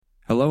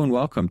Hello and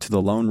welcome to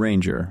The Lone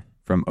Ranger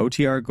from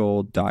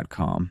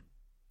OTRGold.com.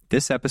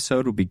 This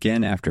episode will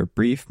begin after a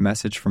brief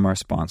message from our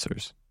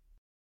sponsors.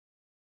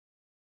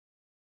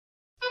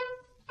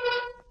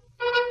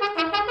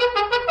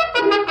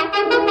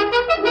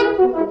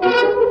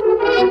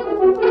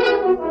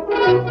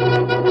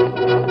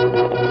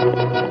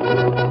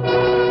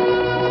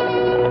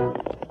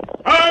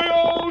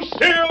 Hi-yo,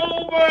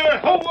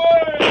 Silver!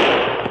 Away!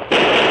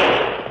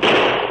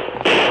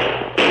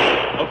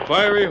 A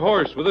fiery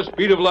horse with the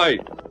speed of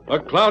light, a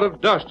cloud of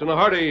dust, and a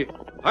hearty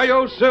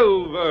Hi-yo,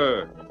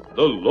 Silver,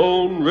 the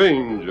Lone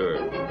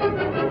Ranger.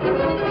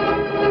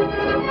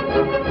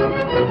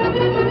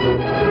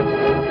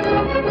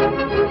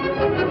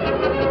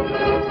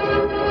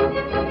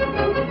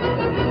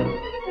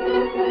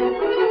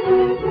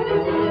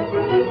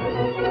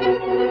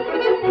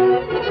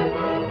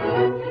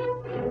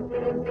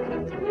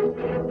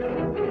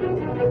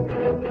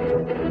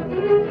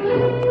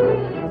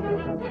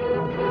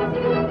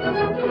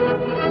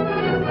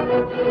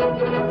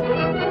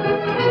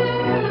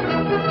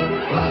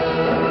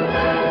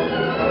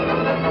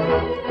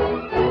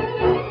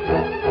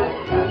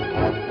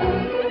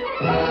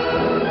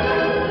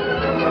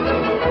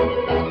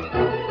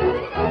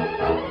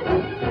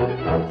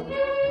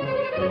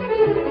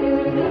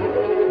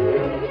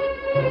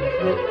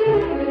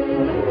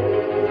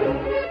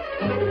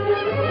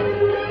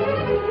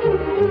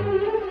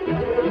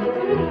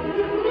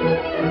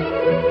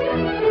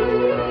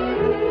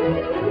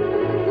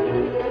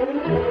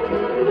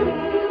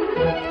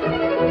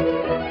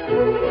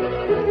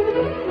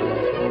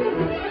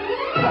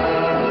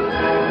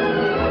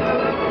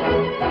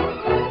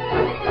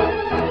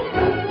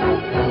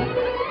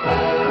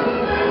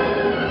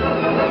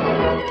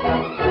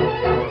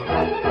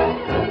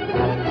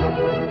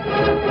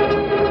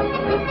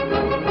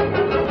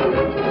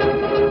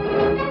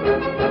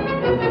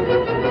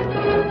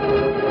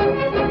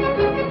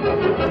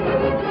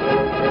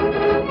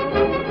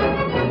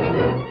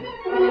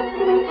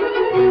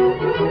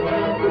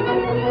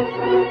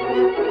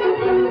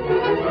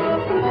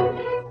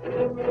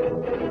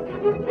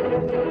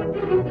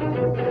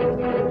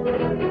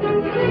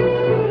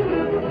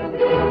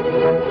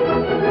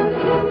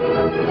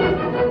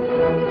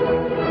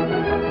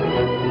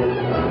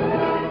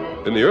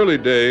 In the early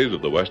days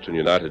of the western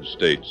United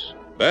States,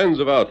 bands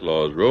of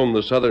outlaws roamed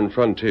the southern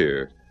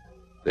frontier.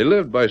 They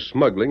lived by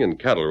smuggling and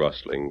cattle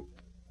rustling,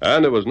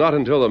 and it was not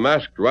until the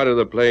masked rider of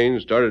the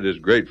plains started his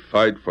great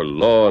fight for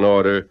law and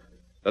order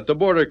that the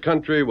border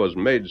country was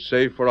made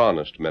safe for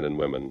honest men and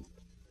women.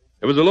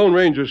 It was the Lone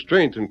Ranger's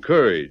strength and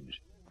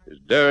courage, his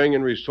daring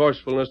and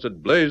resourcefulness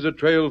that blazed the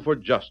trail for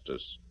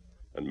justice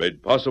and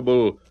made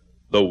possible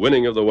the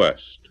winning of the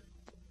West.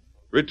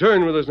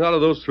 Return with us now to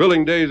those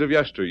thrilling days of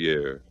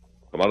yesteryear.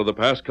 From out of the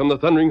past come the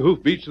thundering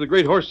hoofbeats of the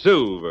great horse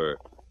Silver.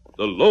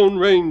 The Lone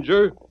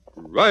Ranger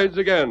rides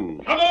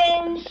again. Come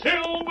on,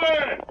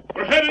 Silver!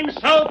 We're heading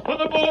south for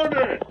the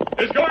border.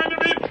 There's going to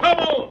be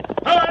trouble.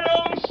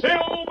 Hi-yo,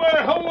 Silver!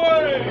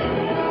 Away!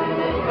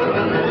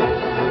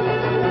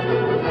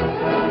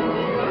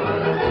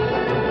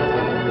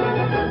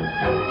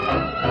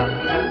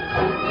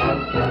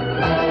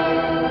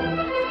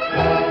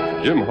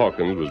 Jim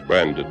Hawkins was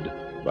branded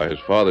by his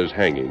father's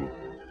hanging.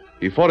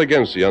 He fought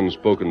against the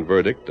unspoken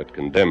verdict that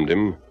condemned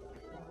him.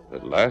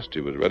 At last,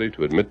 he was ready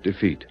to admit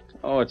defeat.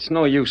 Oh, it's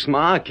no use,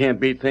 Ma. I can't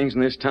beat things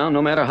in this town,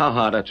 no matter how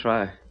hard I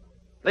try.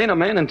 There ain't a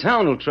man in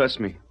town who'll trust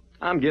me.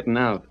 I'm getting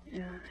out.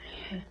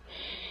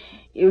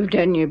 You've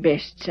done your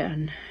best,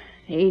 son.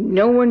 Ain't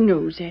no one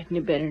knows that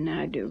any better than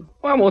I do.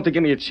 Why won't they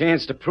give me a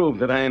chance to prove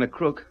that I ain't a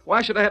crook?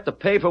 Why should I have to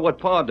pay for what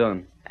Pa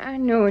done? I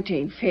know it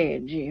ain't fair,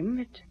 Jim,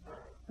 but,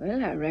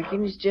 well, I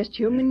reckon it's just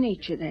human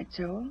nature,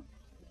 that's all.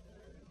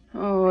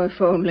 Oh, if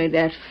only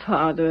that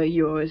father of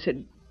yours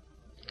had...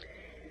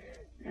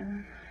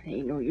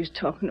 ain't no use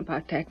talking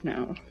about that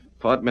now.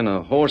 If I'd been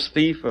a horse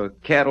thief, a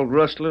cattle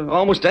rustler,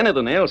 almost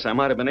anything else, I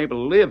might have been able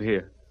to live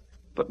here.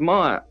 But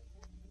Ma...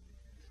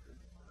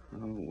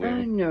 Oh, well...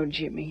 I know,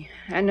 Jimmy.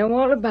 I know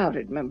all about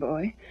it, my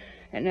boy.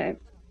 And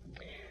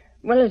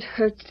well, it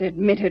hurts to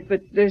admit it,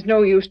 but there's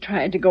no use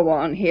trying to go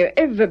on here.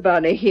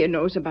 Everybody here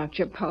knows about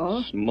your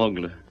pa.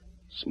 Smuggler.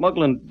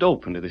 Smuggling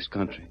dope into this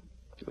country.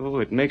 Oh,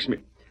 it makes me...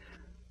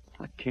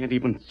 I can't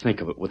even think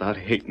of it without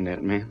hating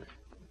that man.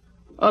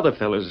 Other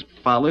fellas,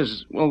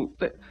 fathers, well,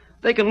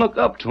 they can look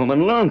up to him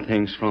and learn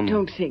things from him.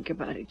 Don't think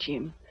about it,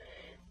 Jim.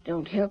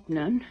 Don't help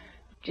none.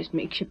 Just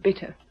makes you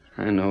bitter.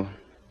 I know.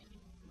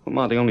 Well,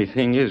 Ma, the only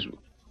thing is,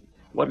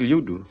 what'll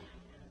you do?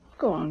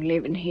 Go on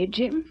living here,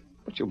 Jim.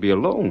 But you'll be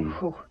alone.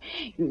 Oh,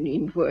 you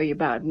needn't worry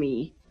about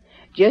me.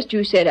 Just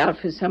you set out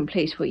for some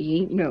place where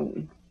you ain't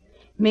known.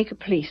 Make a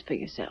place for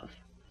yourself,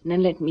 and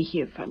then let me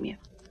hear from you.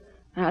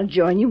 I'll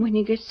join you when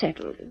you get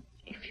settled,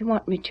 if you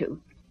want me to.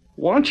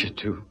 Want you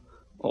to?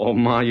 Oh,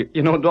 Ma, you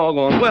know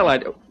doggone well I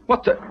do.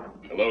 What the...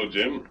 Hello,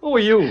 Jim. Who are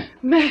you?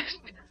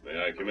 Masked.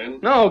 May I come in?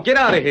 No, get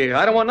out of here.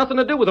 I don't want nothing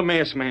to do with a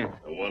masked man.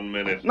 1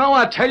 minute. No,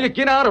 I tell you,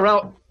 get out or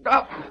I'll...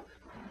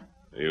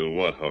 You'll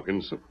what,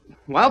 Hawkins?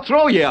 Well, I'll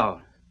throw you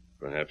out.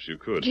 Perhaps you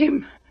could.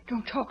 Jim,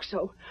 Don't talk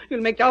so.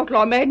 You'll make the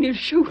outlaw mad and he'll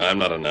shoot. I'm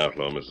not an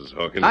outlaw, Mrs.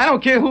 Hawkins. I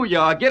don't care who you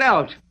are. Get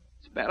out.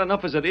 It's bad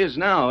enough as it is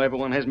now.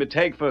 Everyone has me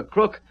tagged for a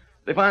crook.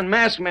 They find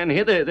masked men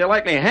here, they're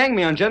likely to hang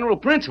me on general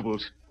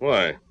principles.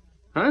 Why?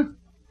 Huh?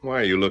 Why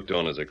are you looked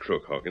on as a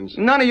crook, Hawkins?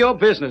 None of your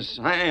business.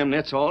 I am,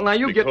 that's all. Now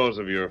you Because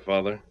of your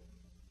father?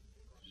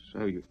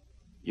 So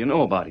you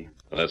know about him.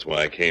 Well, that's why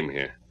I came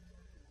here.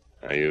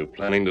 Are you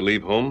planning to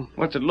leave home?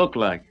 What's it look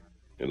like?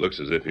 It looks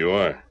as if you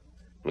are.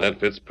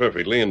 That fits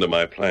perfectly into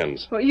my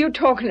plans. What are you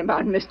talking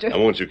about, mister? Now,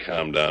 won't you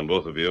calm down,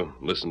 both of you?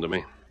 Listen to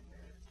me.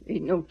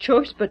 Ain't no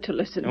choice but to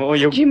listen. Oh,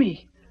 you...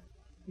 Jimmy,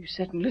 you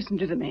sit and listen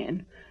to the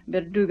man.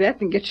 Better do that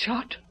than get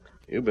shot.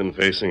 You've been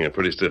facing a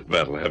pretty stiff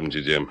battle, haven't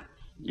you, Jim?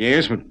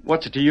 Yes, but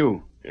what's it to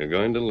you? You're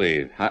going to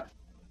leave.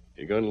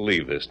 You're going to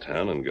leave this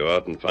town and go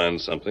out and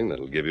find something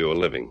that'll give you a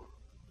living.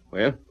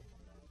 Well?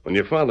 When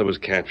your father was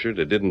captured,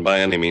 it didn't by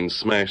any means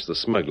smash the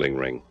smuggling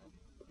ring.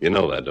 You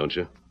know that, don't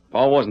you?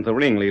 Paul wasn't the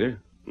ringleader.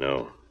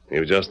 No. He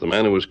was just the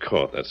man who was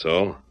caught, that's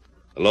all.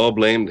 The law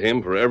blamed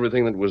him for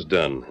everything that was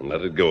done and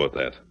let it go at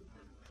that.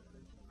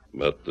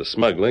 But the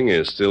smuggling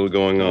is still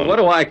going on. What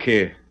do I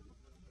care?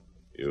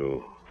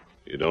 You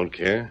don't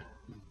care?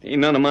 Ain't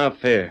none of my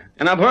affair.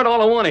 And I've heard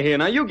all I want to hear.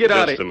 Now you get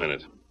out of here. Just a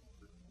minute.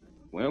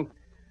 Well?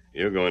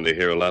 You're going to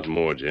hear a lot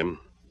more, Jim.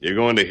 You're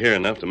going to hear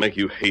enough to make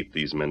you hate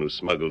these men who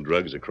smuggle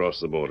drugs across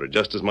the border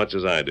just as much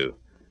as I do.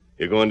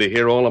 You're going to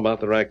hear all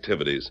about their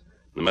activities,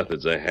 the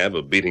methods they have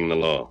of beating the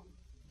law.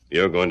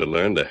 You're going to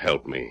learn to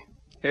help me.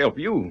 Help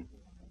you?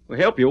 Well,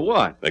 help you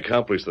what?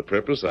 Accomplish the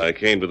purpose I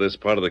came to this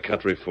part of the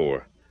country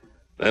for.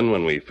 Then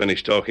when we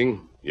finish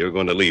talking, you're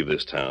going to leave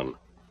this town,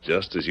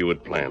 just as you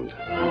had planned.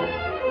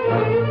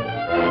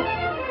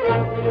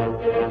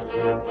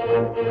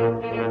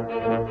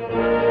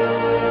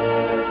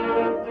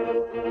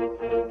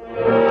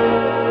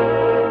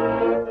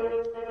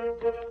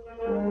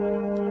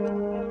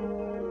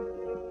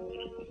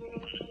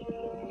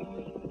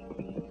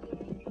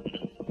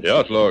 The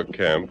outlaw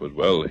camp was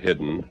well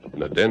hidden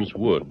in a dense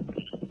wood,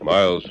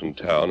 miles from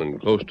town and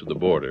close to the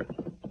border.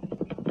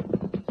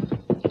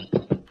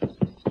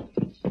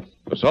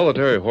 A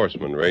solitary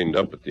horseman reined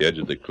up at the edge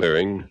of the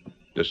clearing,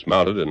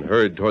 dismounted, and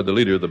hurried toward the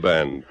leader of the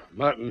band.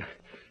 Martin,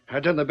 I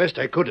done the best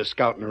I could of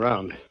scouting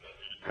around.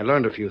 I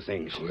learned a few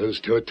things. Well,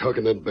 start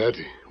talking then, Bat.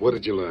 What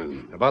did you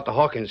learn? About the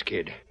Hawkins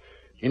kid.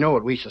 You know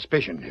what we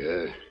suspicion.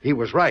 Yeah. He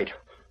was right.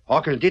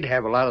 Hawkins did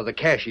have a lot of the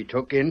cash he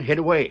took in hid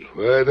away.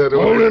 Why, that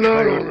Holding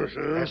out on us,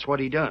 huh? That's what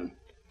he done.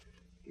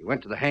 He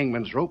went to the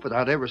hangman's rope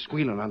without ever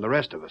squealing on the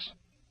rest of us.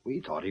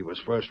 We thought he was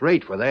first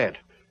rate for that.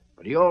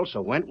 But he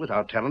also went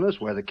without telling us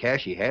where the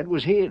cash he had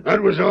was hid.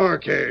 That was our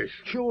cash.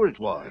 Sure it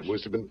was. There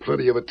must have been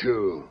plenty of it,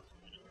 too.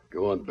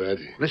 Go on, Bat.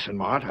 Listen,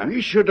 Mart,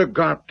 We should have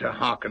got to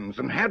Hawkins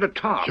and had a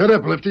talk. Shut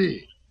up,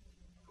 Lefty.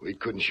 We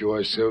couldn't show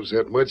ourselves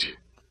that much.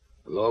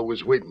 The law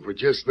was waiting for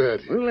just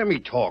that. Well, let me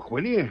talk,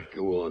 will you?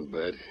 Go on,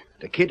 Bat.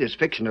 The kid is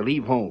fixing to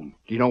leave home.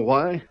 Do you know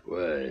why?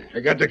 Why?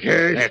 I got the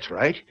cash. That's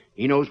right.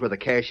 He knows where the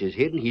cash is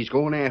hidden. He's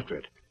going after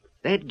it.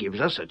 That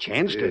gives us a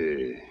chance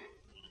to...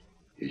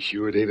 You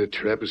sure it ain't a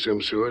trap of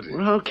some sort?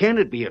 Well, how can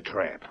it be a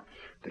trap?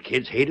 The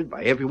kid's hated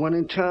by everyone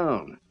in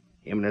town.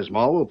 Him and his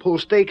ma will pull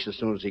stakes as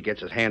soon as he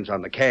gets his hands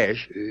on the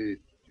cash.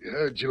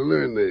 How'd you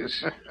learn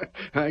this?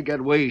 I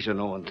got ways of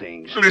knowing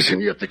things. Listen,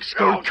 you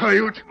thick-skulled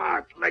coyote.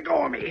 Mark, let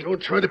go of me.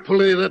 Don't try to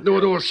pull any of that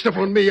know-it-all stuff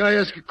on me. I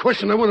ask a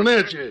question, I want an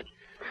answer.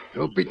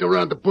 No beating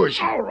around the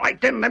bush. All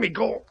right, then let me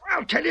go.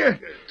 I'll tell you.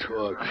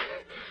 Talk.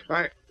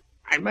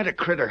 I met a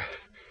critter.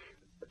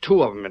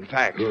 Two of them, in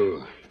fact.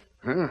 Who?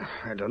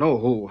 I don't know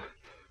who.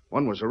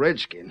 One was a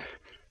redskin.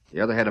 The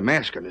other had a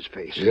mask on his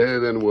face. Yeah,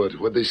 then what?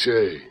 What'd they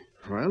say?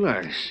 Well,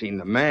 I seen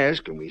the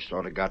mask, and we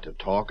sort of got to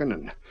talking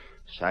and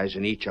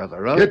sizing each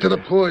other up. Get to the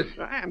point.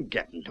 I'm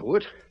getting to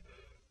it.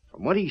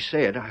 From what he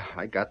said,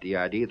 I got the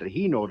idea that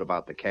he knowed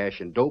about the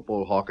cash and dope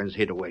old Hawkins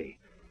hid away.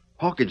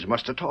 Hawkins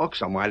must have talked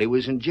some while he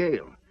was in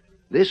jail.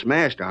 This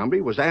masked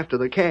hombre was after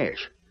the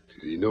cash.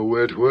 Did he know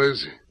where it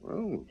was?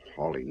 Well,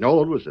 all he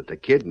knowed was that the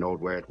kid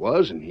knowed where it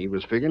was, and he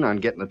was figuring on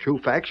getting the true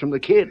facts from the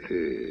kid.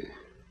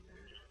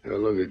 How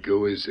long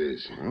ago is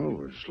this? Well, it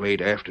was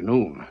late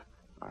afternoon.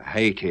 I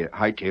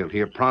hightailed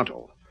here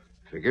pronto,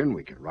 figuring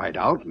we could ride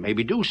out and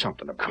maybe do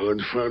something about it.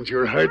 Confound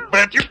your height,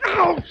 Bat.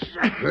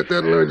 Let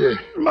that learn you.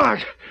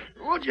 Mark,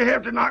 what'd you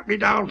have to knock me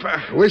down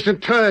for? Wasting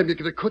time. You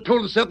could have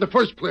told us that in the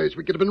first place.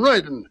 We could have been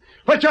riding.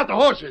 Fetch out the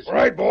horses.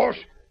 Right, boss.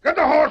 Get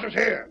the horses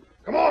here.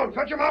 Come on,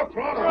 fetch them out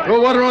pronto.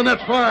 Throw water on that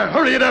fire.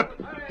 Hurry it up.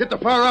 Get the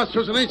fire out so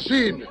it ain't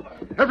seen.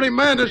 Every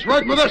man is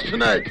riding with us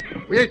tonight.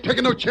 We ain't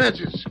taking no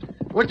chances.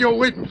 What you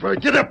waiting for?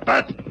 Get up,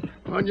 Bat.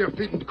 On your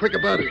feet and quick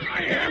about it.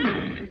 I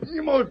am.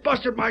 You most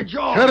busted my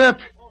jaw. Shut up.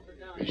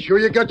 You sure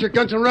you got your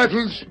guns and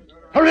rifles?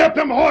 Hurry up,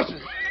 them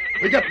horses.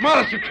 We got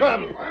miles to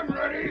travel. I'm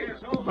ready.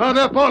 Mount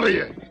up, all of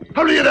you.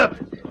 Hurry it up.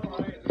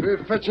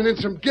 We're fetching in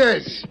some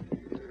gas.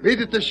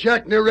 Meet at the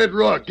shack near Red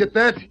Rock. Get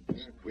that?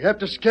 We have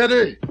to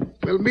scatter.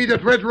 We'll meet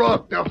at Red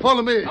Rock. Now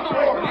follow me.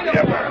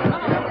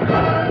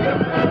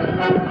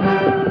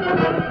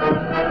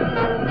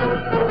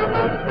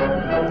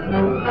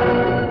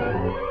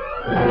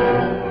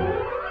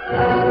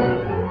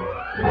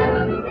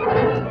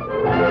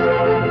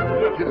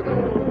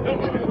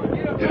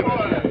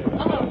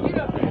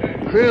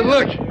 Hey,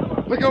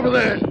 look over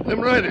there.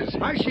 Them riders.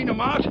 I seen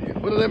them out.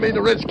 One of them ain't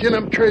a redskin.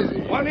 I'm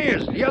crazy. One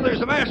is. The other is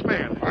the masked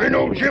man. I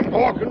know Jim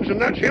Hawkins, and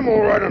that's him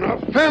all right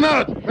enough. Fan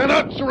out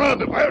and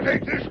surround them. I'll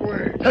take this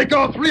way. Take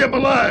all three of them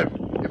alive.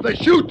 If they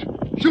shoot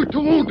to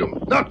wound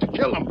them, not to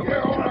kill them.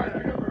 Yeah, all right.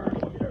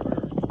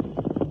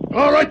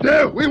 All right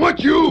there. We want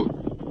you.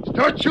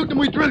 Start shooting,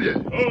 we drill you.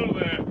 Hold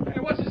there. Hey,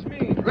 what's this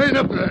mean? Right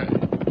up there.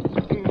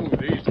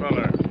 These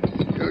fellas.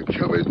 You're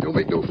covered. Don't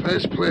make no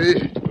fast play.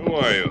 Who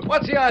are you?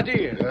 What's the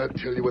idea? I'll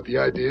tell you what the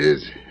idea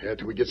is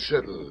after we get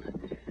settled.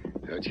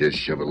 Now, just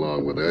shove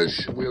along with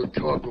us, and we'll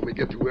talk when we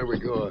get to where we're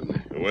going.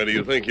 Where do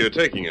you think you're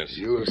taking us?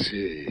 You'll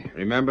see.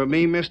 Remember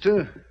me,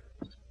 mister?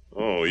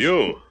 Oh,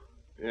 you?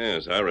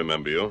 Yes, I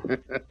remember you.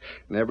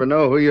 Never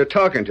know who you're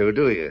talking to,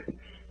 do you?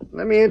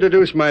 Let me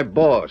introduce my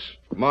boss,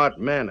 Mart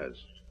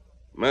Manners.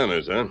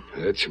 Manners, huh?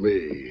 That's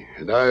me,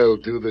 and I'll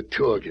do the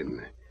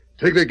talking.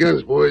 Take the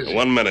guns, boys.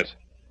 1 minute.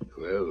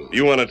 Well,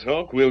 You want to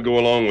talk? We'll go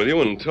along with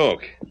you and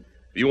talk.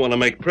 If you want to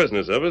make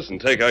prisoners of us and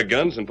take our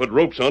guns and put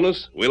ropes on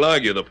us, we'll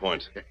argue the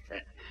point.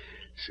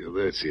 so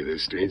that's it,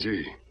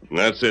 stranger.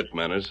 That's it,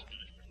 Manners.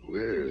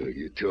 Well,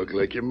 you talk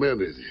like you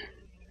meant it.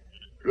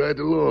 Right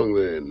along,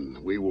 then.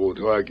 We won't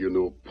argue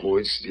no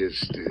points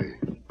just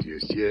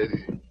yet.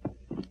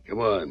 Come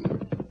on.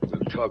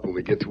 We'll talk when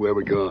we get to where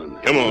we're going.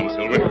 Come on,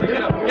 Silver.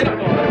 Get up, boy. Get up,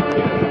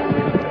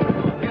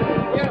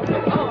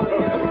 come on.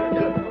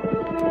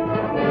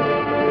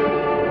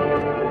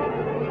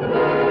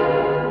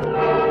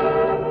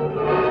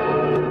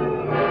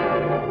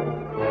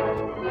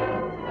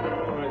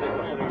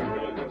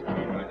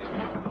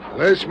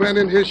 Last man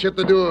in here, shut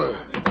the door.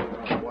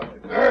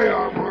 There you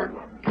are, Mart.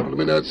 Couple of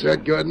men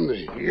outside guarding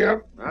me.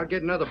 Yep. I'll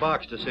get another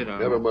box to sit on.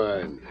 Never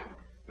mind.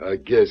 Our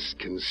guests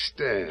can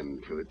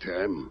stand for the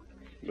time.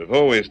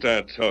 Before we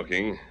start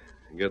talking,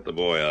 get the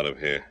boy out of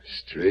here.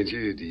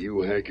 Stranger, do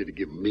you hanker to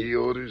give me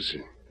orders?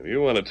 If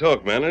you want to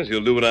talk, Manners,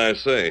 you'll do what I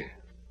say.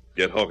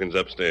 Get Hawkins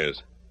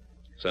upstairs.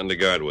 Send a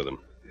guard with him.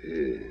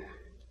 Yeah.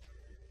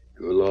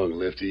 Go along,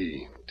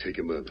 Lefty. Take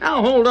him up.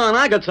 Now, hold on.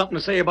 I got something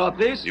to say about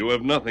this. You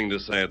have nothing to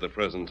say at the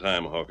present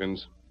time,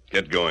 Hawkins.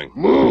 Get going.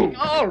 Move!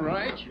 All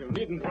right. You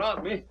needn't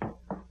prod me.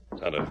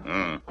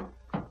 Tonto.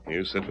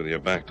 You sit with your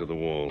back to the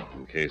wall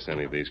in case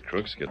any of these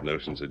crooks get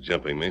notions of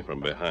jumping me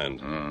from behind.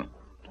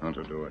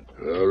 Tonto, do it.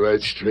 All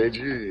right,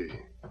 stranger.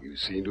 You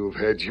seem to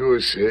have had your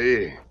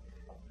say.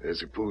 I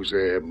suppose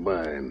I have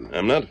mine.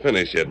 I'm not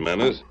finished yet,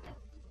 Manners.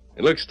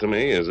 It looks to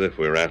me as if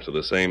we're after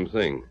the same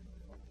thing.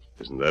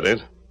 Isn't that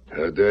it?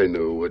 How'd I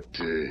know what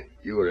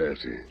you were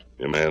after?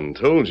 Your man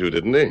told you,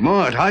 didn't he?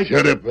 Mart,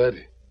 Shut up,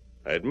 bud.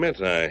 I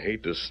admit I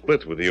hate to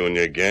split with you and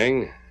your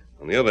gang.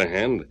 On the other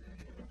hand, it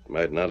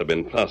might not have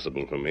been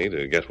possible for me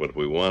to get what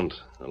we want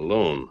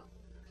alone.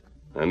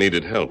 I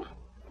needed help.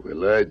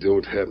 Well, I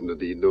don't happen to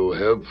need no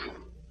help.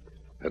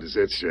 How does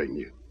that strike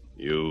you?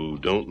 You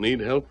don't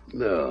need help?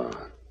 No.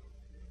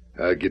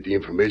 I'll get the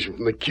information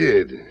from the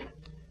kid.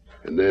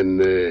 And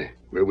then,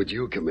 where would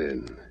you come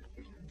in?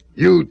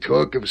 You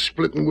talk of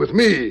splitting with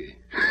me.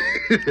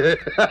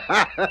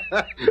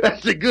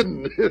 That's a good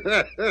one.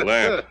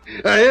 Laugh.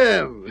 I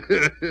am.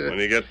 When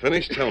you get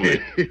finished, tell me.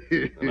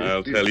 And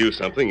I'll tell you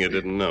something you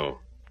didn't know.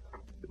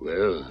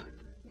 Well,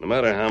 No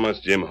matter how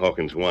much Jim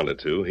Hawkins wanted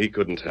to, he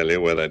couldn't tell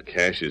you where that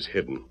cash is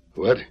hidden.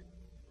 what?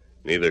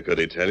 Neither could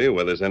he tell you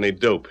where there's any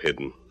dope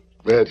hidden.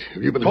 Brad,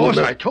 have you been... Boss,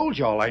 I told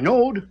you all I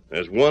knowed.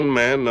 There's one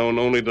man known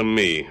only to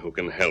me who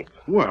can help.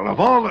 Well, of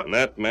all the... And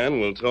that man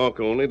will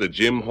talk only to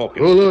Jim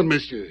Hawkins. Hold on,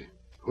 mister.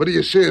 What are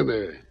you saying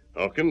there?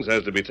 Hawkins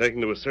has to be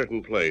taken to a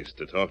certain place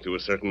to talk to a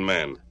certain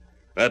man.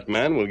 That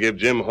man will give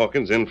Jim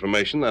Hawkins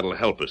information that'll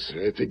help us.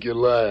 I think you're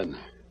lying.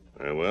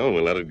 Very well,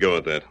 we'll let it go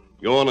at that.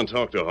 Go on and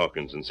talk to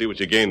Hawkins and see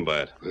what you gain by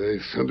it. By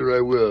thunder,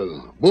 I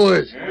will.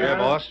 Boys, Yeah,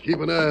 boss. keep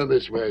an eye on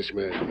this masked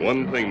man.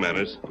 One thing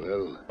matters.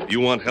 Well, If you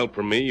want help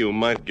from me, you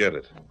might get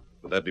it.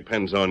 But that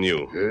depends on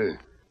you.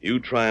 You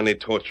try any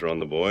torture on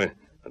the boy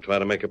and try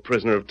to make a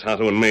prisoner of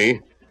Tonto and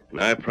me,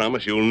 and I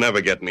promise you'll never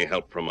get any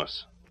help from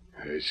us.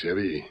 Hey,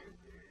 Savvy.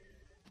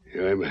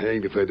 I'm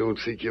hanged if I don't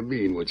think you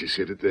mean what you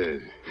said at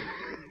that.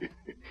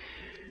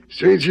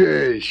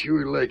 Stranger, I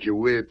sure like your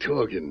way of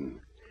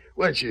talking.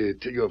 Why don't you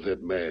take off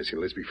that mask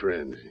and let's be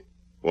friends?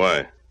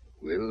 Why?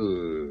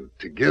 Well,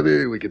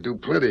 together we could do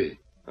plenty.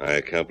 I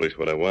accomplish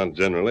what I want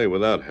generally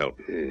without help.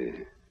 Yeah.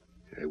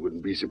 I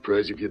wouldn't be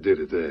surprised if you did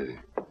it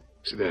there.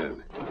 Sit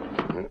down.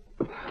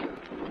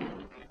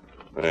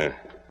 There.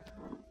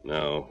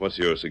 Now, what's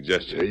your Now,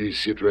 suggestion? you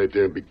sit right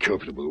there and be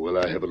comfortable while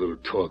I have a little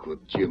talk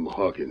with Jim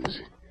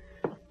Hawkins.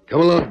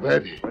 Come along,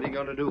 Pat. What are you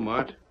going to do,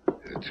 Mart?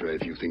 I'll try a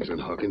few things on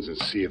Hawkins and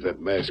see if that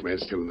masked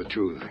man's telling the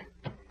truth.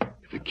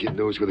 If the kid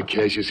knows where the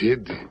cash is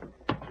hid,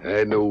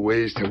 I know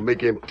ways to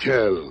make him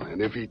tell.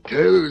 And if he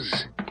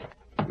tells,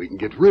 we can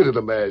get rid of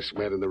the masked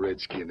man and the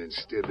redskin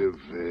instead of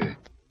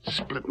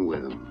splitting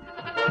with him.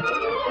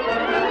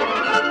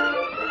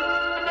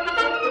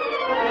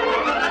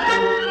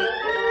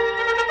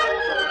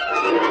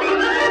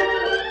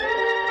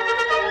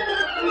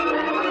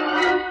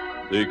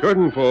 The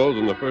curtain falls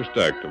on the first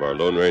act of our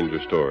Lone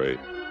Ranger story.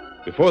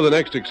 Before the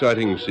next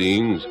exciting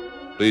scenes,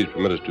 please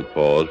permit us to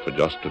pause for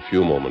just a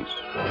few moments.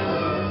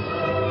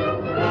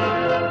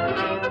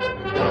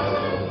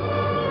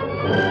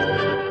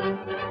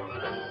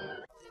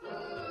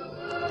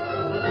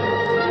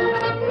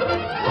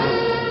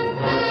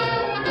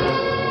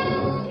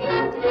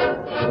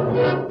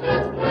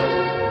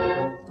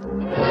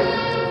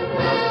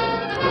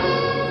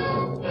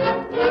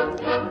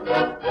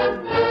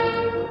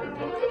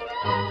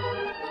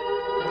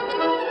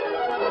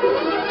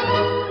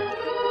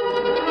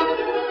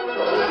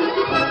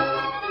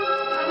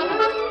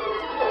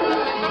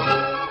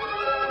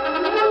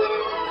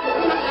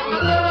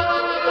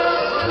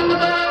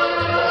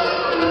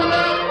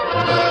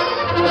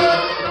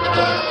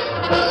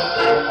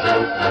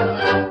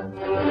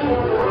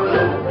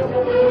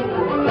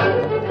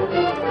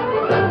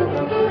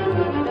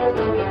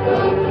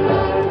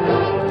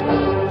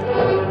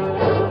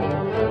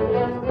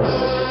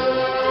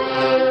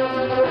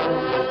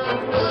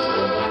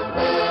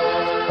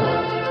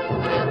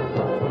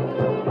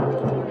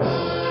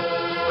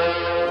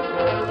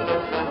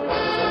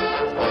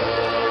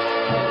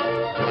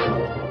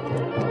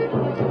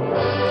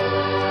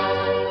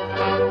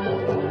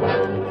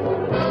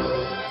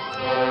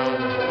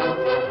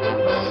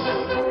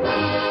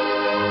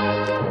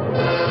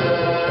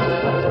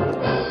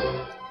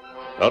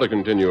 Now to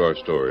continue our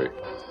story.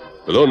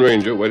 The Lone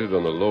Ranger waited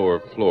on the lower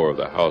floor of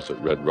the house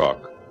at Red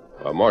Rock,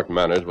 while Mart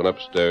Manners went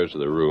upstairs to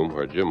the room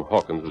where Jim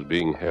Hawkins was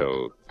being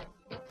held.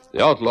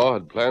 The outlaw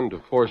had planned to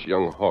force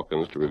young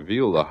Hawkins to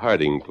reveal the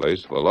hiding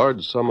place of a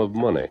large sum of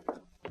money.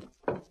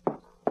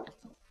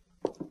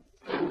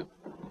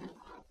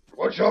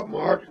 What's up,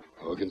 Mart?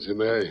 Hawkins in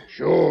there?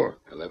 Sure.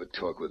 I'll have a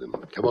talk with him.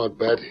 Come on,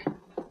 Bat.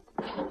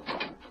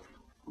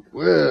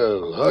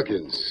 Well,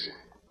 Hawkins.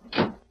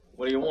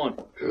 What do you want?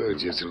 Oh,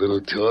 just a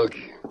little talk.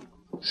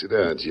 Sit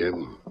down,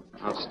 Jim.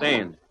 I'll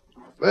stand.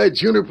 By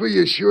Juniper,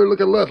 you sure look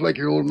a lot like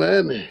your old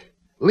man.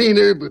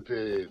 Leaner, but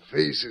the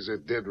face is a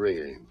dead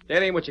ringer.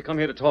 That ain't what you come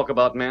here to talk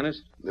about,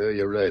 Manners. No,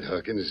 you're right,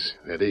 Hawkins.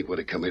 That ain't what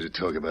I come here to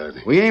talk about.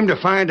 We aim to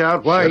find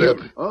out why Shut you...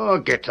 up. Oh,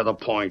 get to the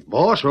point,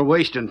 boss. We're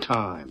wasting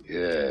time.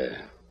 Yeah.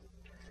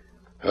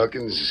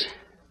 Hawkins,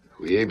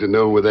 we aim to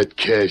know where that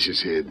cash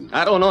is hidden.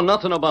 I don't know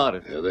nothing about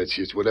it. Well, that's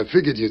just what I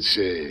figured you'd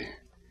say.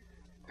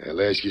 I'll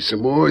ask you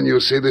some more, and you'll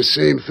say the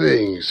same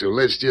thing. So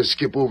let's just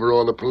skip over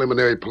all the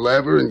preliminary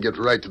palaver and get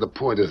right to the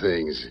point of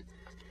things.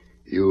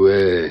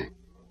 You,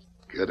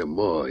 got a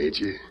ma, ain't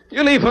you?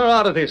 You leave her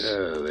out of this.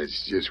 Well,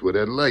 that's just what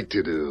I'd like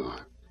to do.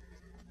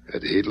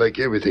 I'd hate like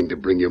everything to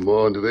bring your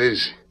ma into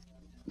this.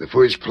 In the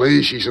first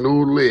place, she's an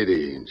old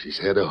lady, and she's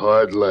had a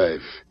hard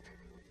life.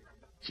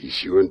 She's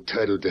sure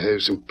entitled to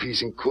have some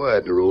peace and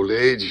quiet in her old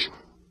age.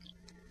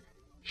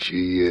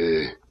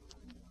 She,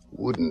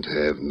 wouldn't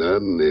have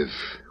none if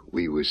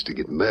we was to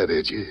get mad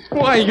at you.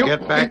 Why, you...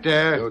 Get back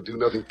there. Don't do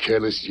nothing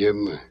careless,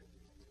 Jim.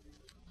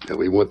 Now,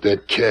 we want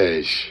that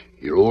cash.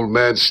 Your old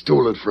man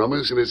stole it from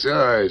us, and it's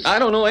ours. I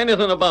don't know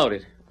anything about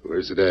it.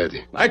 Where's it at?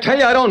 I tell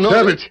you, I don't know...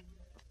 Stop it!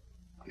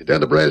 You're down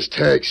to brass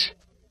tacks.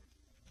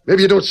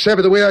 Maybe you don't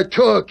savvy the way I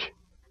talk.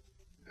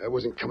 I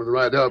wasn't coming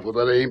right out with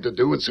what I aimed to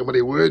do in so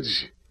many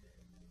words.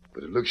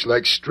 But it looks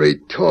like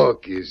straight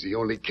talk is the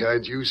only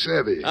kind you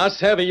savvy. I'll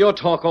savvy your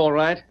talk, all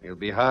right. It'll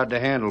be hard to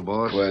handle,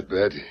 boss. Quiet,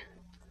 Bat.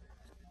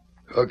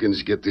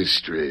 Hawkins, get this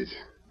straight.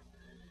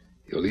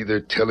 You'll either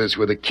tell us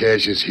where the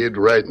cash is hid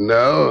right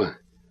now,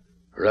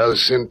 or I'll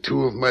send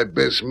 2 of my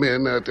best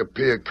men out to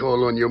pay a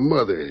call on your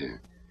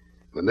mother.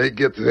 When they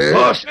get there...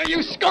 Boss!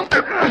 You skunk!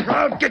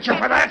 I'll get you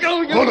for that.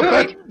 Hold it,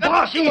 Bat.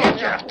 Boss, he hit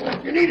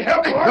you. You need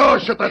help, Mart? No,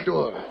 shut that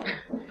door.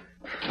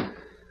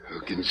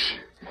 Hawkins,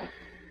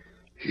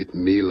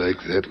 hitting me like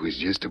that was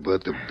just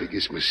about the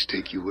biggest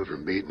mistake you ever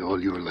made in all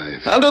your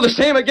life. I'll do the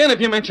same again if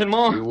you mention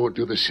more. You won't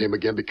do the same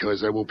again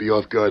because I won't be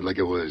off guard like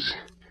I was.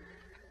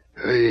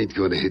 I ain't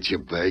going to hit you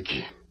back.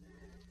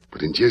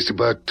 But in just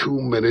about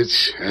 2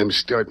 minutes, I'm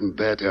starting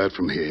Bat out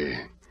from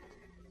here.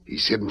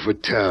 He's heading for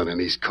town, and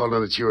he's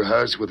calling at your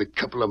house with a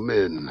couple of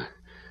men.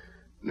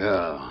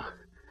 Now,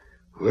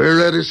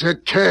 where at is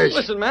that cash?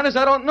 Listen, Manners,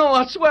 I don't know.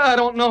 I swear I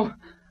don't know.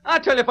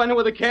 I'd tell you if I knew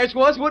where the cash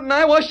was, wouldn't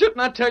I? Why shouldn't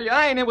I tell you?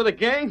 I ain't in with a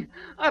gang.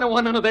 I don't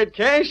want none of that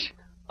cash.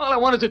 All I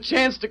want is a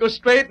chance to go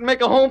straight and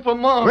make a home for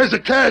Ma. Where's the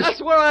cash? I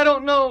swear I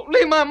don't know.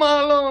 Leave my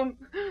Ma alone.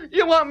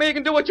 You want me, you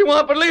can do what you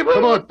want, but leave her.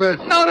 Come on, Bet.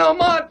 No,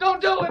 Ma,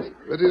 don't do it.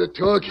 Ready to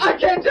talk? I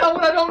can't tell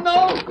what I don't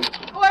know.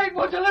 Wait,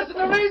 won't you listen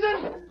to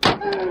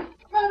reason?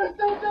 Manners,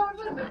 don't do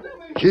it. Listen to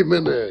me. Keep him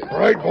in there.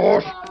 Right,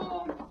 boss.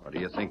 What do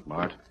you think,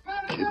 Mart?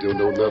 Kid don't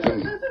know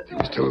nothing. He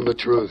was telling the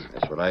truth.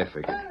 That's what I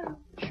figured.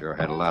 Sure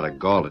had a lot of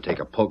gall to take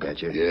a poke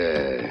at you.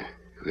 Yeah.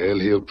 Well,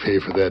 he'll pay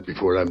for that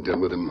before I'm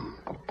done with him.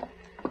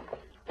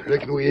 I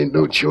reckon we ain't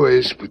no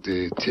choice but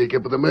to take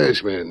up with the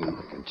masked man.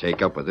 And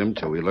take up with him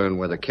till we learn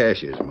where the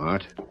cash is,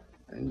 Mart.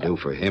 And do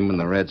for him and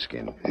the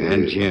Redskin.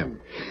 And Jim.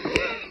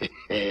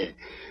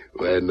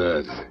 Why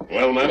not?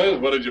 Well, Manners,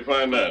 what did you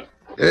find out?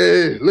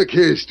 Hey, look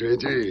here,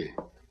 stranger.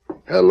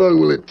 How long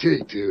will it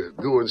take to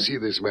go and see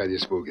this man you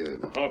spoke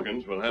of?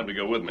 Hawkins will have to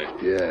go with me.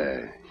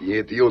 Yeah, he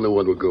ain't the only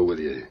one who'll go with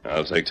you.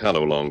 I'll take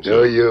Tonto along, too.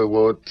 No, you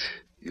won't.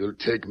 You'll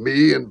take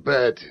me and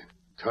Bat.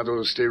 Tonto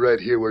will stay right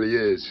here where he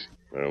is.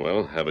 Very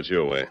well, have it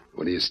your way.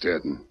 When are you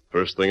starting?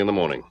 First thing in the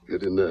morning.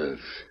 Good enough.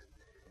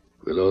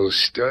 We'll all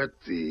start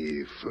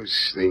the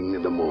first thing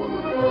in the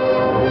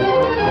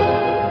morning.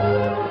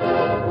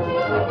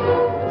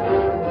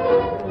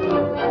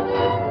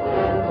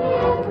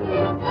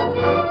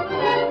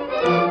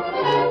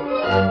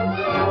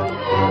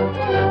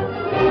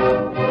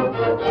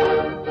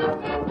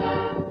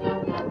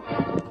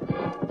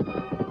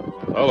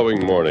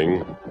 Following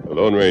morning, the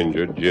Lone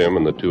Ranger, Jim,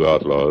 and the two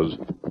outlaws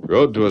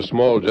rode to a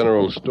small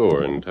general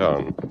store in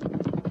town.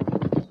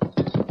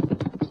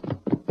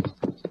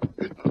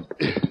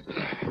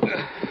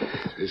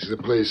 This is the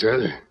place,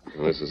 huh?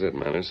 Well, this is it,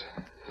 Manners.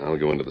 I'll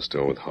go into the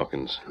store with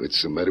Hawkins.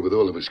 What's the matter with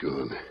all of us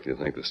going? Do you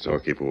think the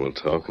storekeeper will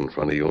talk in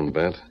front of you and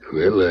Bat?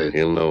 Well,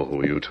 He'll know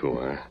who you two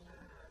are.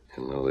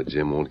 He'll know that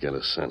Jim won't get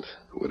a cent.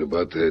 What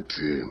about that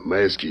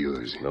mask of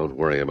yours? Don't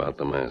worry about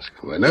the mask.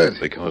 Why not?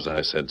 Because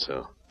I said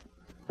so.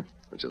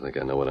 Don't you think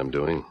I know what I'm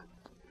doing?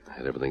 I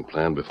had everything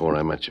planned before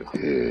I met you.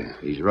 Yeah.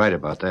 He's right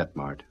about that,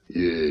 Mart.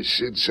 Yeah,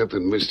 said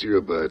something, mister,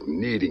 about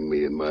needing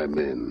me and my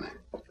men.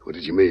 What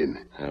did you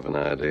mean? I have an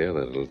idea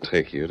that it'll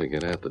take you to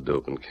get at the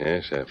dope and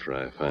cash after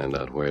I find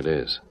out where it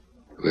is.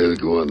 Well,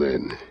 go on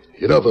then.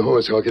 Get off the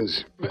horse,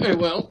 Hawkins. Very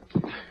well.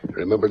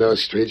 Remember now,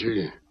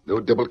 stranger, no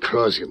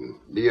double-crossing.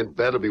 Me and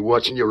Bat will be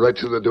watching you right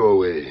through the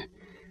doorway.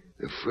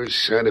 The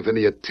first sign of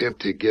any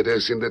attempt to get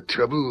us into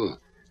trouble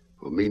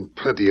will mean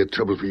plenty of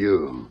trouble for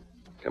you.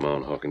 Come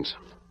on, Hawkins.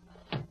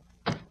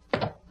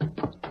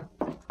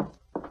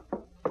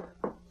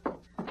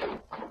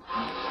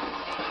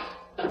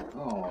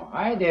 Oh,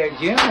 hi there,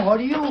 Jim. What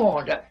do you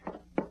want? A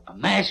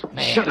masked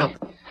man? Shut up.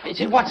 He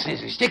said, what's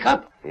this, a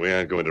stick-up? We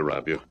aren't going to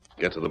rob you.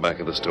 Get to the back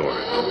of the store.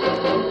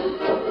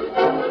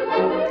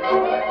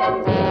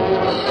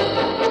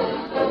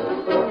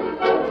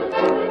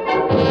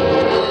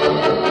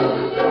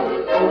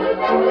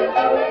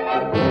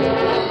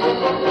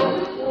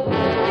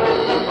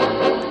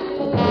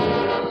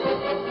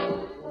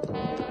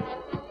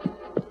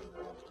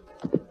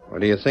 What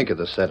do you think of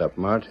the setup,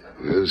 Mart?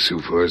 Well, so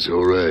far it's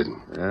all right.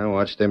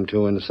 Watch them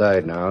two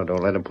inside now.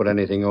 Don't let them put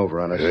anything over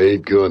on us. I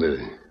ain't gonna.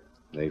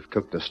 They've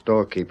took the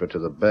storekeeper to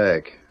the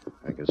back.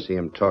 I can see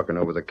him talking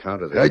over the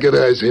counter there. I got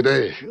eyes, ain't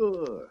I?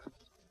 Sure.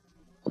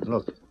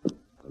 Look,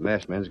 the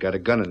masked man's got a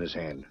gun in his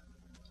hand.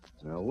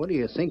 Now, what do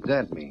you think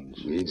that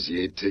means? Means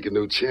he ain't taking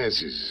no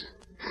chances.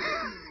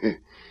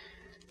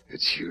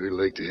 I'd sure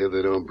like to have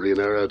that hombre in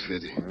our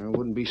outfit.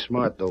 Wouldn't be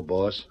smart, though,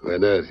 boss. Why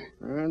not?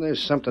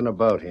 There's something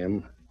about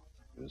him.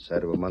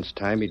 Inside of a month's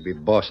time, he'd be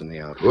bossing the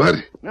outfit. What?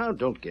 Now,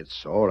 don't get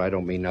sore. I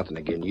don't mean nothing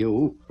against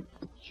you.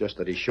 It's just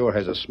that he sure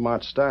has a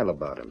smart style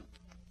about him.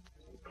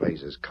 He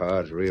plays his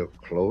cards real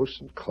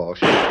close and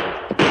cautious.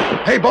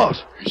 Hey,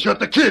 boss, shut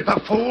the kid, the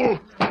fool.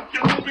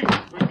 Get moving.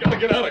 We've got to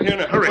get out of here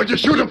in a hurry. What'd you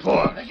shoot him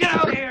for? Get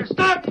out of here.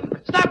 Stop.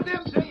 Stop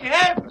them so you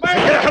have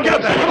Get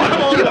up there.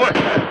 Come on,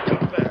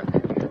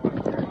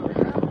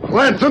 boy.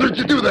 Why in thunder did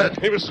you do that?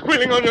 He was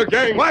squealing on your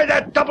gang. Why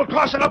that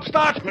double-crossing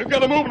upstart? We've got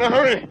to move in a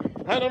hurry.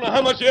 I don't know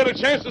how much he had a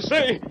chance to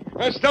say.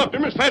 I stopped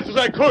him as fast as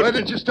I could. Why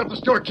didn't you stop the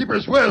storekeeper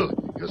as well?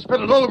 You'll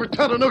spend it all over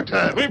town in no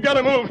time. We've got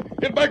to move.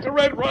 Get back to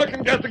Red Rock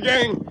and get the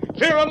gang.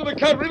 Clear out of the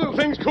country till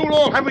things cool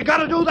off. Have we got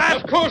to do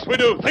that? Of course we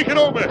do. Think it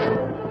over.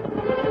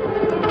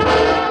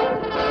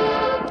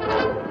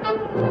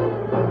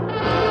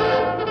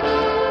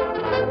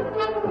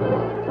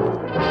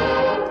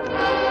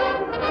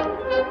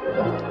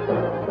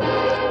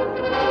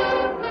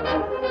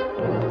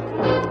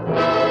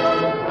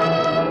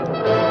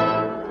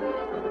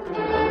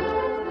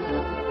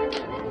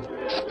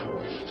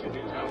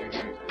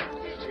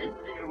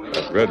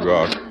 At Red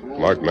Rock,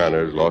 Mark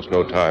Manners lost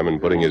no time in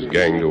putting his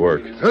gang to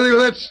work. Hurry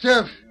with that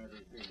stuff.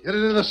 Get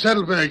it in the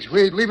saddlebags.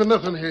 We ain't leaving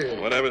nothing here.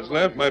 Whatever's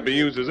left might be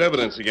used as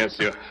evidence against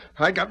you.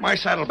 I got my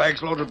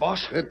saddlebags loaded,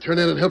 boss. Then turn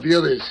in and help the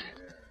others.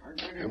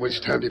 How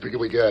much time do you figure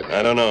we got?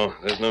 I don't know.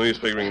 There's no use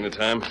figuring the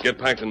time. Get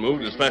packed and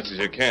moved as fast as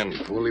you can.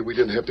 If only we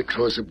didn't have to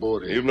cross the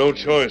border. You've no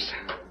choice.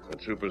 The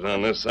troopers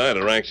on this side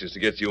are anxious to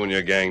get you and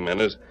your gang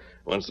members.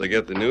 Once they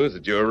get the news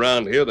that you're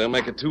around here, they'll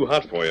make it too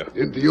hot for you.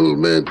 Didn't the old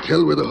man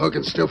tell where the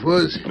Hawkins stuff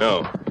was?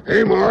 No.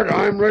 Hey, Mart,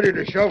 I'm ready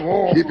to shove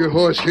off. Keep your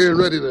horse here and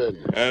ready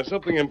then.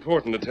 Something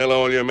important to tell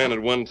all your men at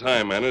one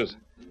time, Manners.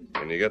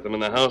 Can you get them in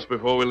the house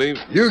before we leave?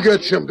 You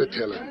got something to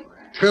tell him.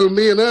 Tell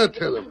me and I'll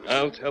tell him.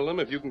 I'll tell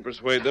them if you can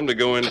persuade them to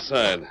go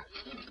inside.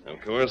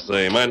 Of course,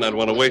 they might not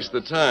want to waste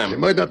the They time.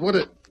 might not want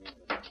it.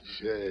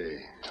 Say,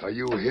 are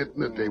you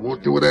hinting that they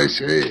won't do what I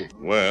say?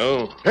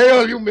 Well, Hey,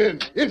 all you men,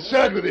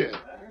 inside with you.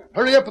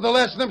 Hurry up with the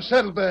last of them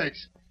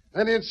saddlebags.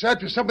 And inside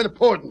for something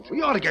important.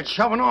 We ought to get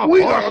shoving off,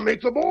 We boss. ought to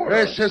make the border.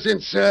 I says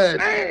inside.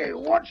 Hey,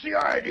 what's the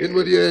idea? In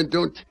with you and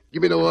don't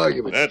give me no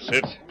argument. that's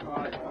it.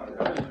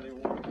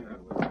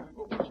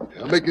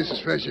 I'll make this as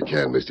fast as you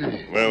can, mister.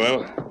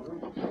 Well.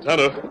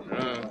 Tonto.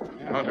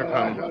 Hunter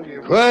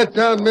come. Quiet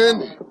down,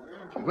 men.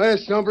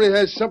 Last hombre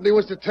has something he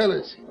wants to tell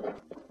us.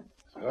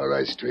 All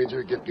right,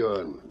 stranger, get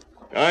going.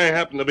 I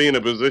happen to be in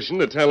a position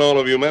to tell all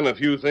of you men a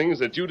few things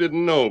that you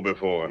didn't know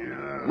before.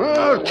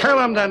 Well, tell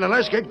him then, and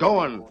let's get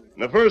going.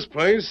 In the first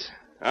place,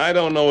 I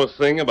don't know a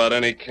thing about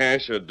any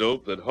cash or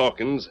dope that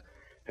Hawkins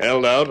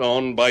held out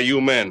on by you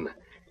men.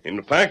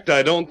 In fact,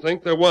 I don't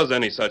think there was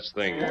any such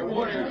thing.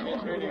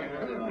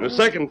 In the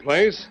second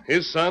place,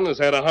 his son has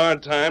had a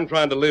hard time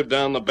trying to live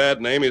down the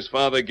bad name his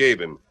father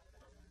gave him.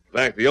 In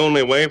fact, the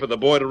only way for the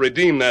boy to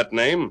redeem that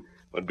name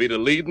would be to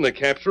lead in the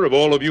capture of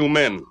all of you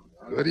men.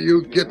 What are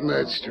you getting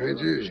at,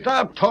 stranger?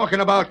 Stop talking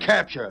about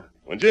capture.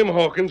 When Jim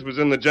Hawkins was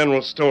in the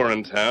general store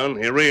in town,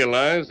 he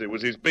realized it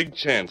was his big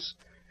chance.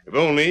 If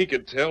only he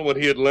could tell what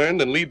he had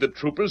learned and lead the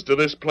troopers to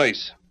this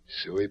place.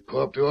 So he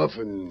popped off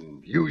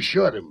and you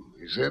shot him.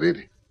 Is that it?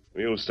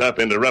 If you'll stop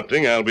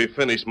interrupting, I'll be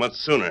finished much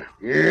sooner.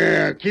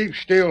 Yeah, keep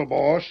still,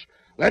 boss.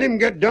 Let him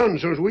get done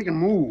so as we can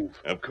move.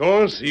 Of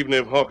course, even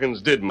if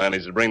Hawkins did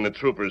manage to bring the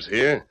troopers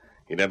here,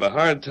 he'd have a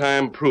hard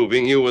time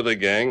proving you were the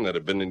gang that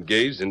had been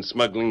engaged in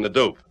smuggling the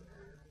dope.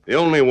 The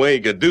only way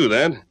he could do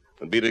that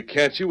would be to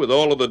catch you with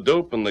all of the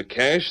dope and the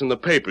cash and the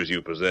papers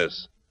you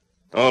possess.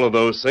 All of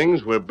those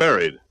things were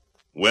buried,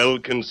 well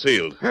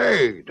concealed.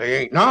 Hey, they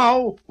ain't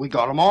now. We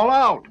got 'em all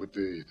out. But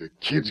the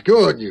kid's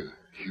gone, You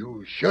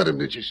shot him,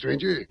 did you,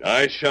 stranger?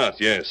 I shot,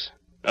 yes.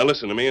 Now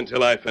listen to me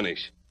until I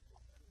finish.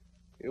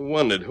 You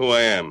wondered who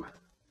I am.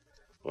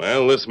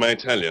 Well, this may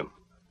tell you.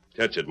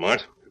 Catch it,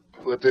 Mart.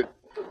 What the...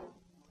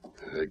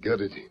 I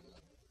got it.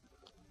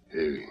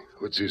 Hey,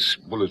 what's this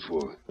bullet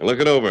for? Now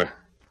look it over.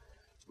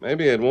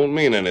 Maybe it won't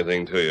mean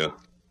anything to you.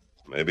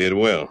 Maybe it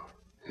will.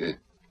 Huh?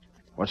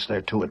 What's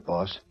there to it,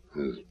 boss?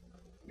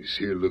 This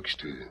here looks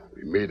to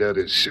be made out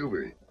of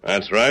silver.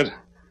 That's right.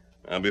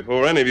 Now,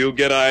 before any of you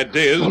get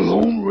ideas... The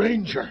Lone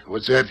Ranger.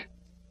 What's that?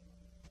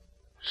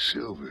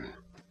 Silver.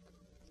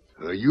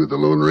 Are you the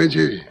Lone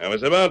Ranger? I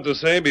was about to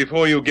say,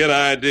 before you get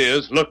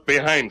ideas, look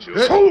behind you.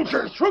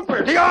 Soldiers,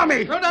 troopers, the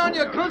army. Throw down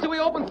your cruiser, we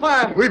open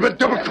fire. We've been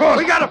double-crossed.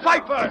 We gotta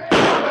fight first.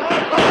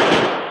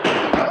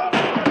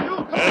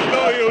 There's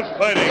no use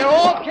fighting. You're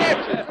all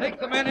captured. Take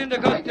the men into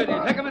custody.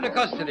 Take them into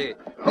custody.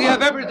 We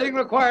have everything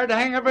required to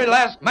hang every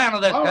last man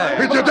of this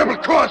guy. It's a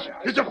double-cross.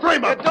 It's a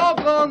frame-up. You're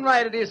doggone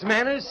right it is,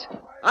 Manners.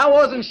 I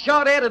wasn't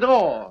shot at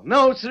all.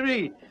 No,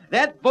 sirree.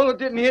 That bullet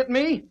didn't hit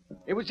me.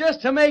 It was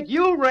just to make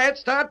you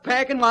rats start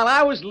packing while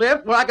I was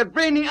left where I could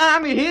bring the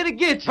army here to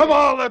get you. Come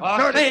on,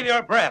 the Save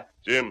your breath.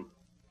 Jim,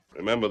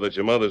 remember that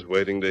your mother's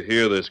waiting to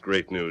hear this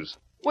great news.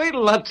 Wait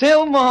till I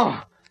tell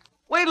Ma.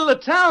 Wait till the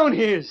town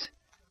hears.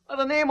 Well,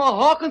 the name of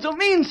Hawkins will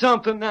mean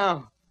something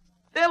now.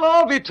 They'll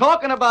all be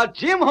talking about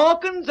Jim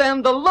Hawkins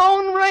and the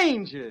Lone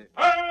Ranger.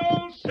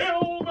 Hail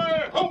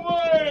Silver!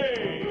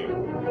 Away!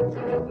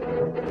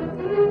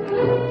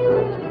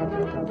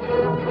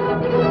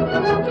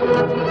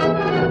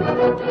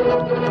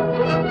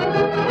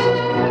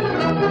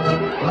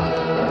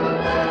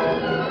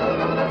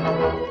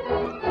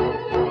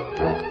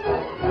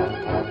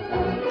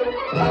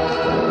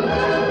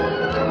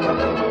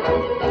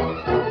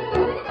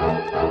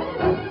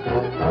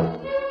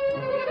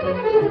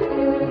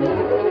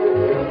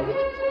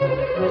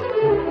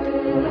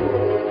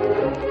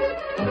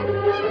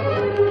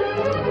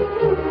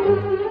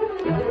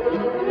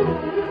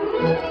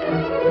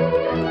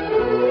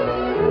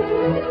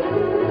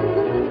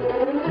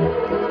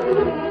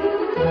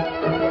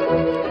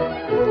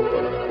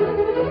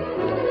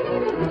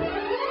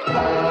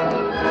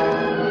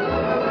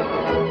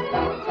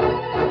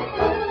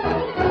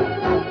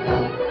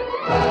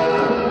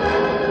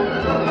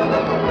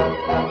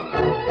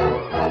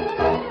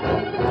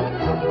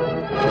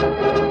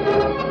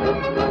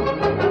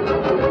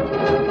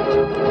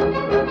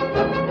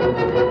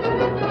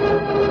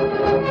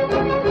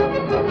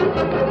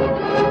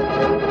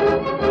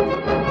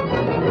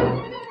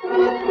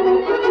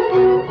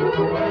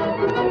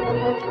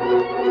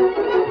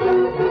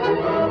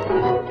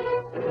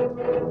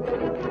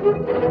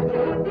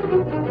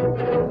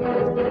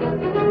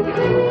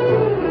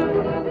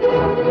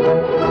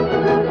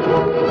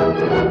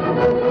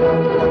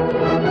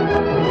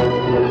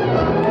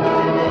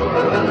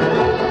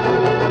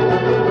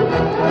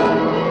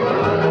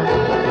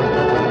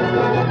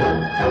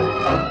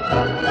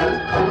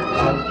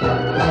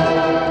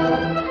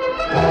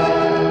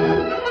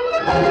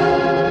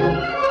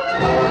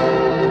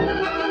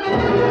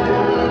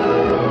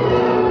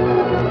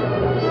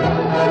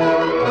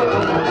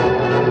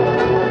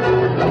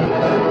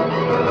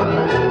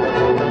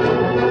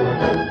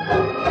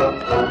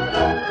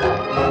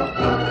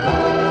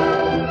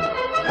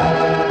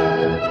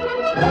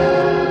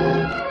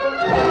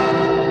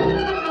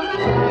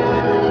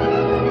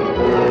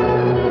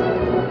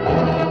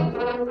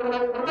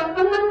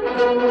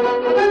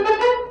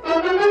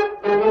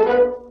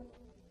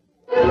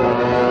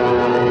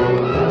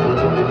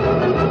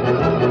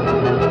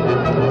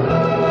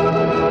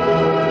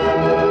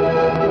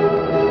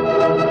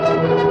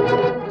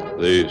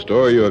 The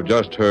story you have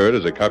just heard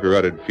is a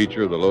copyrighted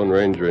feature of the Lone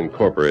Ranger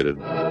Incorporated.